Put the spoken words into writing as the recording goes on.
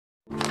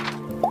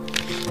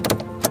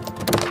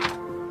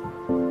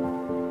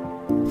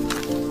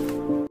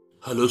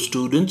Hello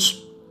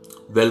students,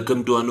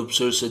 welcome to Anup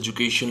Sir's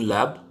Education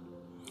Lab.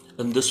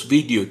 In this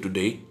video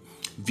today,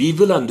 we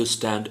will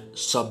understand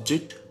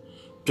subject,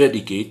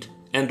 predicate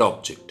and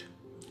object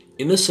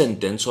in a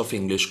sentence of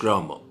English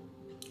grammar.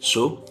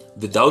 So,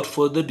 without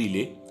further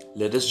delay,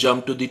 let us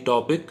jump to the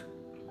topic.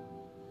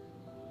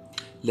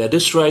 Let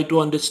us try to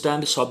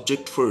understand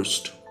subject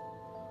first.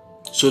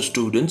 So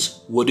students,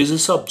 what is a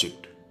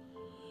subject?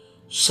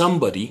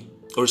 Somebody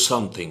or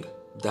something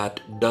that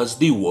does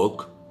the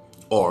work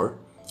or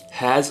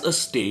has a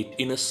state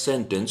in a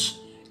sentence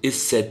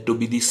is said to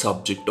be the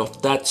subject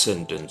of that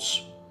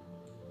sentence.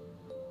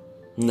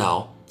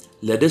 Now,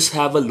 let us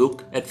have a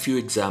look at few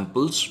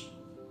examples.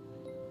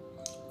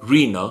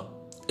 Reena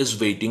is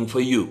waiting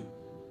for you.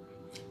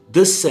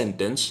 This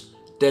sentence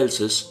tells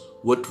us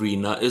what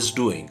Reena is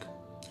doing.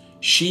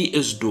 She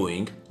is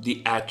doing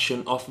the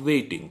action of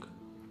waiting.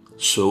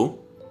 So,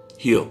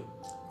 here,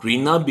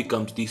 Reena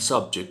becomes the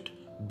subject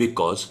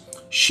because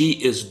she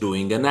is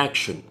doing an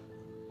action.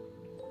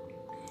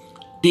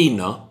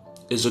 Tina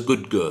is a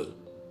good girl.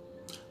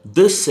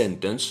 This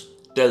sentence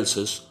tells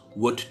us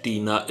what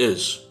Tina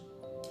is.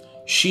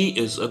 She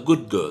is a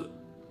good girl.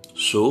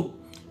 So,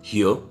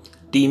 here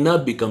Tina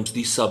becomes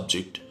the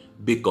subject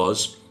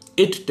because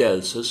it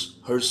tells us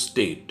her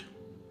state.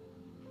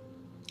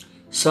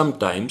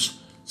 Sometimes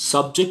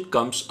subject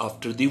comes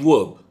after the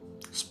verb,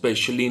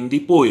 especially in the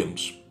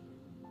poems.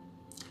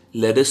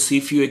 Let us see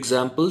few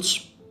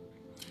examples.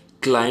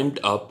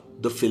 Climbed up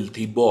the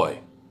filthy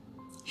boy.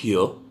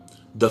 Here,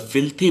 the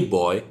filthy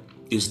boy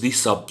is the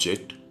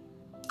subject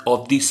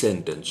of the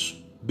sentence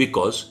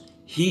because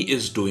he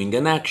is doing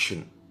an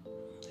action.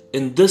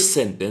 In this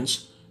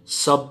sentence,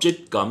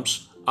 subject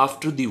comes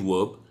after the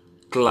verb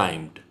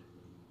climbed.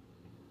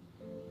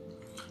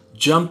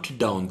 Jumped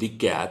down the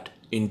cat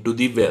into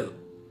the well.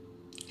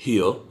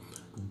 Here,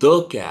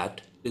 the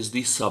cat is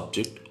the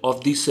subject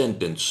of the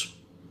sentence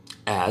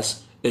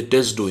as it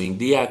is doing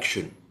the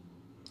action.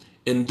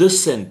 In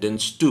this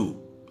sentence too,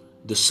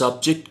 the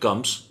subject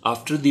comes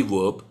after the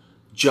verb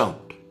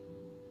jumped.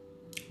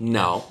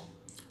 Now,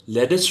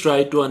 let us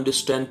try to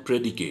understand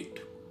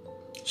predicate.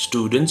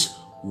 Students,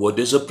 what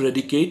is a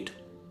predicate?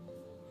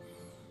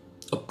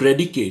 A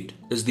predicate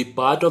is the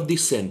part of the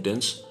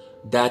sentence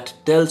that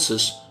tells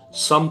us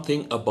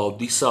something about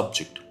the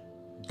subject.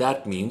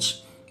 That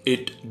means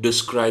it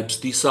describes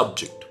the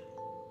subject.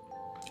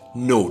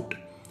 Note,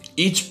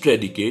 each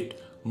predicate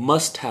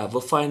must have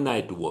a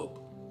finite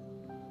verb.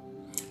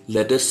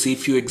 Let us see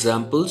few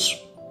examples.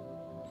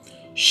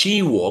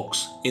 She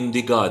walks in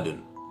the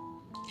garden.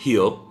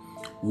 Here,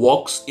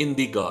 walks in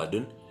the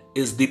garden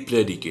is the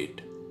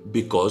predicate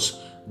because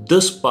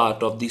this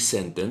part of the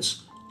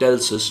sentence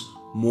tells us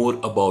more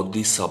about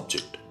the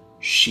subject,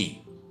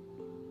 she.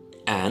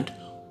 And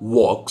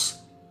walks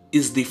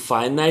is the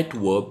finite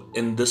verb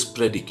in this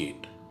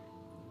predicate.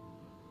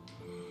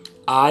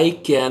 I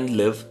can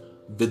live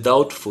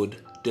without food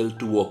till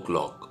 2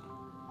 o'clock.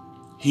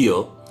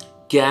 Here,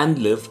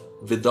 can live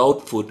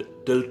without food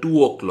till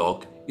 2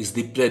 o'clock is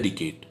the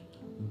predicate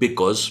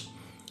because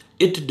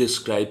it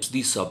describes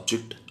the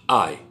subject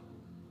I,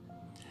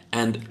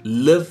 and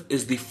live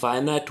is the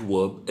finite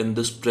verb in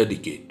this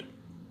predicate.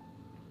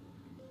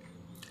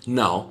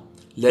 Now,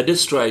 let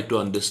us try to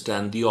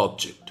understand the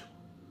object.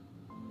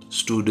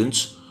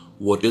 Students,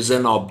 what is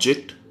an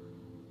object?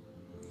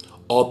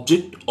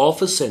 Object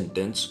of a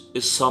sentence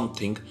is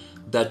something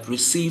that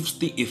receives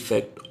the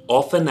effect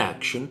of an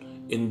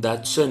action in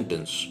that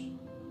sentence.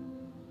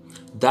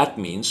 That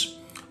means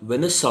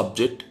when a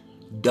subject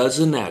does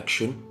an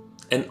action,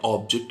 an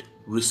object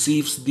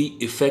receives the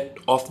effect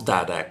of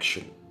that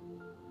action.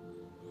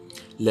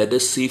 Let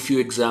us see few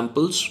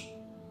examples.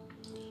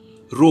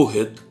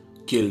 Rohit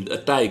killed a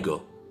tiger.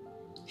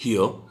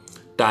 Here,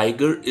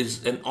 tiger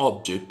is an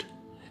object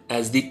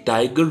as the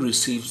tiger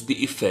receives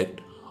the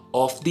effect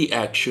of the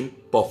action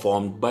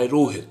performed by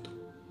Rohit.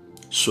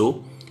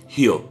 So,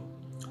 here,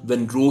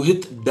 when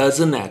Rohit does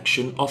an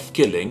action of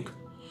killing,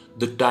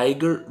 the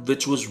tiger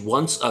which was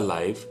once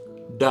alive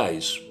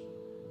dies.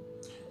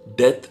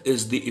 Death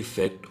is the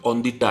effect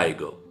on the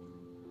tiger.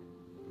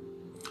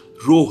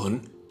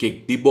 Rohan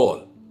kicked the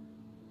ball.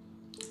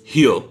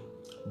 Here,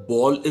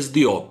 ball is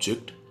the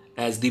object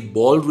as the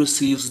ball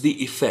receives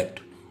the effect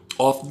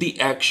of the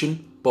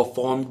action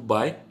performed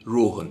by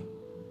Rohan.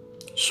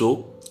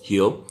 So,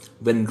 here,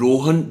 when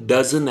Rohan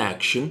does an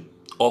action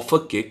of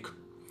a kick,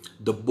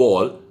 the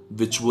ball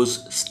which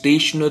was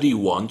stationary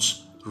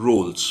once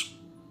rolls.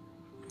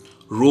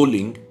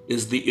 Rolling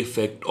is the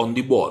effect on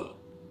the ball.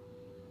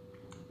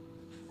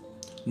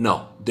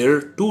 Now, there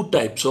are two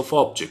types of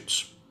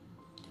objects.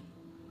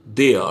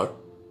 They are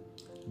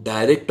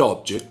direct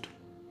object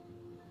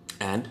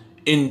and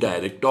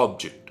indirect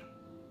object.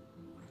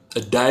 A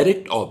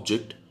direct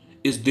object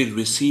is the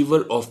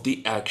receiver of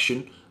the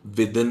action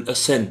within a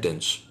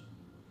sentence.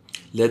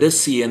 Let us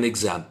see an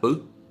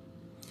example.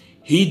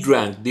 He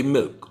drank the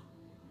milk.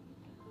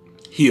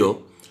 Here,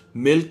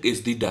 milk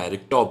is the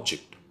direct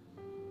object.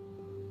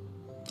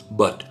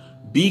 But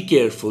be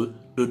careful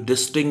to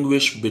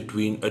distinguish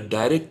between a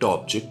direct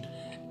object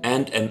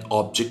and an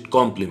object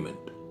complement.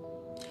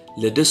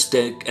 Let us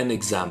take an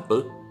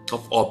example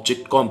of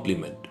object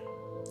complement.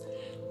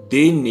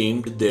 They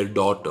named their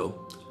daughter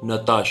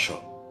Natasha.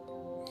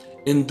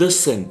 In this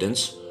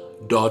sentence,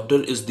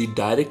 daughter is the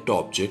direct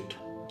object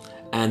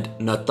and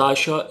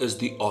Natasha is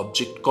the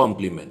object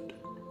complement,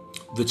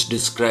 which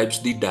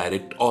describes the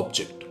direct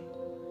object.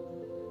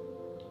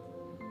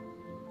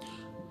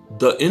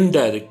 The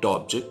indirect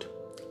object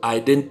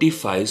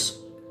identifies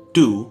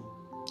to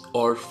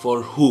or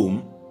for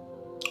whom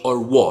or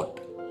what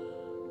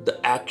the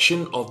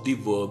action of the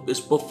verb is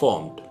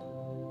performed.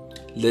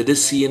 Let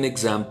us see an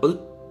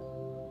example.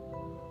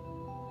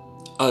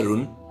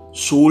 Arun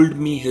sold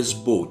me his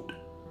boat.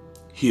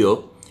 Here,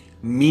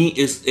 me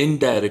is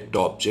indirect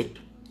object,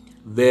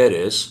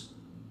 whereas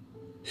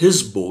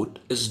his boat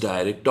is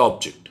direct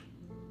object.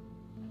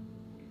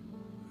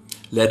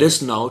 Let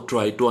us now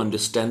try to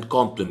understand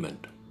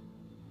complement.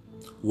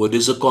 What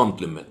is a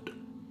complement?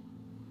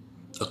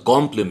 A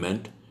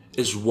complement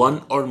is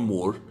one or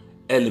more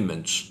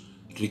elements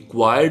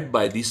required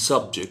by the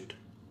subject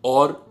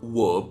or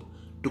verb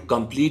to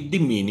complete the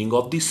meaning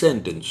of the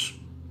sentence.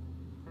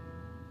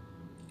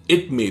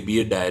 It may be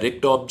a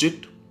direct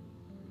object.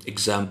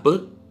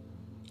 Example,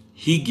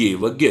 he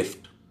gave a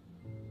gift.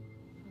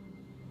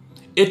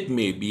 It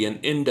may be an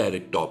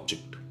indirect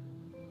object.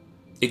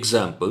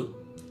 Example,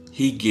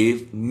 he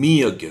gave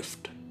me a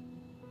gift.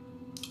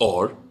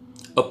 Or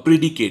a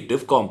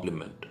predicative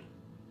complement.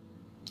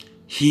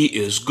 He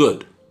is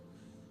good.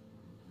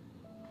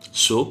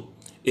 So,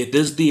 it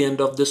is the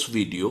end of this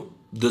video.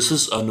 This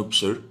is Anup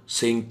sir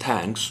saying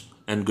thanks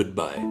and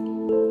goodbye.